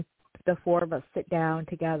to the four of us sit down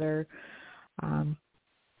together.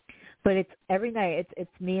 But it's every night.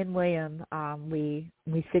 It's me and William. We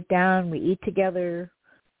sit down, we eat together.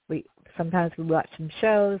 Sometimes we watch some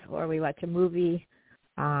shows or we watch a movie,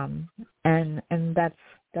 and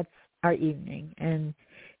that's our evening. And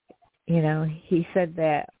he said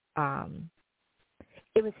that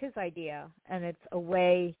it was his idea, and it's a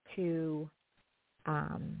way to.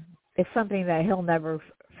 It's something that he'll never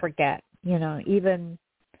forget. Even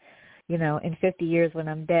in 50 years when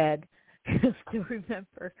I'm dead, he'll still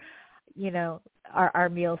remember. Our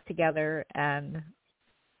meals together, and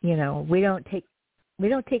we don't take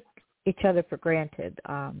each other for granted.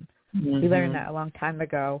 We learned that a long time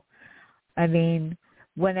ago. I mean,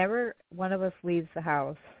 whenever one of us leaves the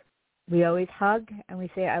house, we always hug and we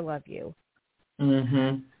say, "I love you."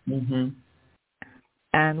 And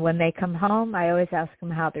when they come home, I always ask them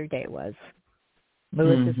how their day was.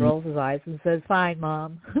 Lewis just rolls his eyes and says, "Fine,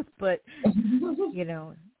 Mom." But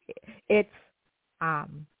it's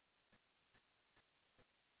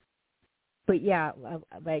but yeah,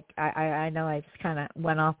 like I know I just kind of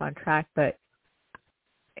went off on track, but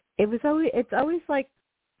it's always like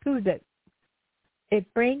food that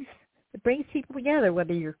it brings people together,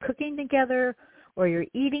 whether you're cooking together or you're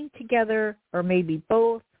eating together or maybe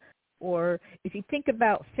both, or if you think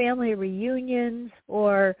about family reunions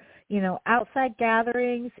or outside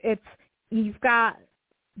gatherings, you've got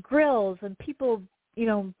grills and people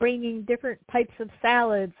bringing different types of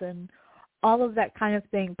salads and all of that kind of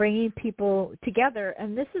thing, bringing people together.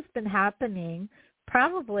 And this has been happening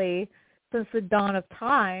probably since the dawn of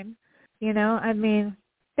time. I mean,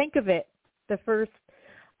 think of it. The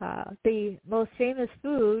most famous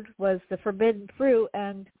food was the forbidden fruit,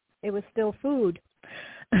 and it was still food.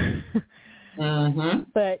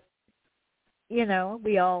 But,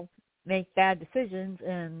 we all make bad decisions,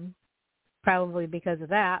 and probably because of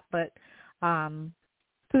that. But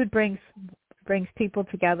food brings people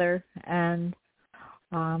together, and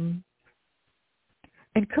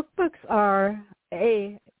cookbooks are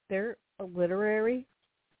they're a literary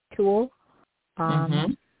tool,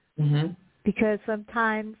 because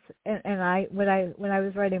sometimes, and I when I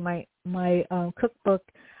was writing my cookbook,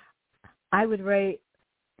 I would write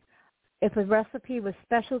if a recipe was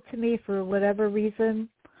special to me for whatever reason.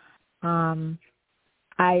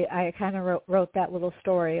 I kind of wrote that little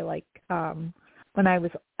story, like when I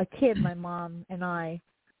was a kid, my mom and I,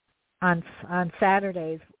 on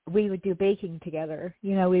Saturdays, we would do baking together.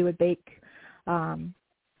 We would bake some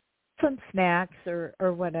snacks or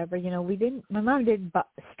whatever. My mom didn't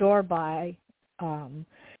store buy,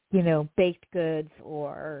 baked goods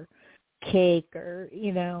or cake or,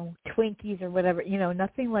 Twinkies or whatever,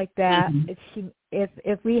 nothing like that.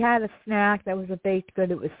 If we had a snack that was a baked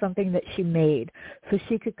good, it was something that she made, so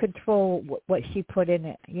she could control what she put in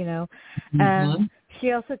it, And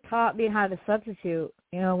she also taught me how to substitute.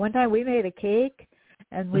 One time we made a cake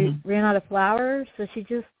and we ran out of flour, so she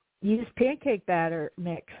just used pancake batter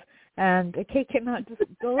mix, and the cake came out just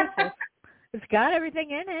delicious. It's got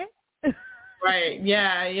everything in it. Right.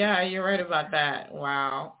 Yeah, you're right about that.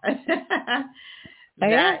 Wow.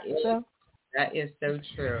 That is so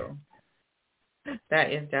true.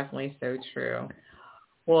 That is definitely so true.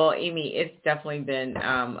 Well, Amy, it's definitely been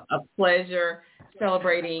a pleasure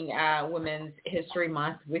celebrating Women's History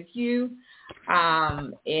Month with you.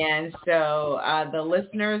 And so the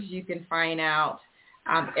listeners, you can find out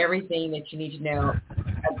everything that you need to know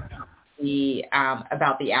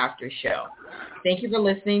about the after show. Thank you for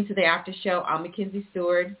listening to the after show. I'm Mackenzie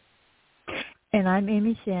Stewart. And I'm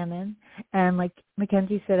Amy Shannon. And like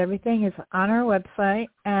Mackenzie said, everything is on our website,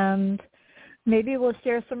 and maybe we'll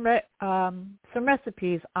share some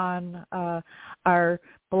recipes on our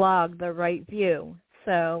blog, The Right View.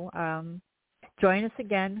 So join us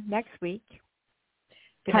again next week.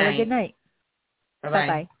 Have a good night. Bye-bye.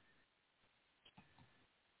 Bye-bye.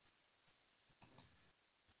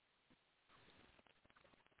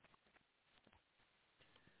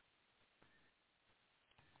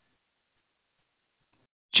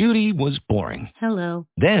 Judy was boring. Hello.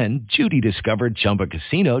 Then Judy discovered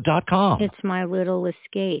ChumbaCasino.com. It's my little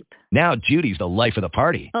escape. Now Judy's the life of the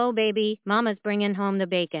party. Oh, baby, mama's bringing home the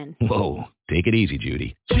bacon. Whoa, take it easy,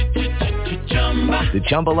 Judy. The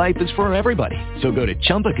Chumba life is for everybody. So go to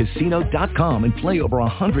ChumbaCasino.com and play over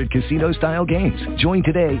 100 casino-style games. Join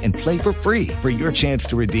today and play for free for your chance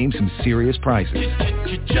to redeem some serious prizes.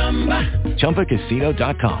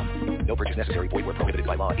 ChumbaCasino.com. No purchase necessary. Void where prohibited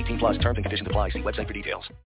by law. 18 plus terms and conditions apply. See website for details.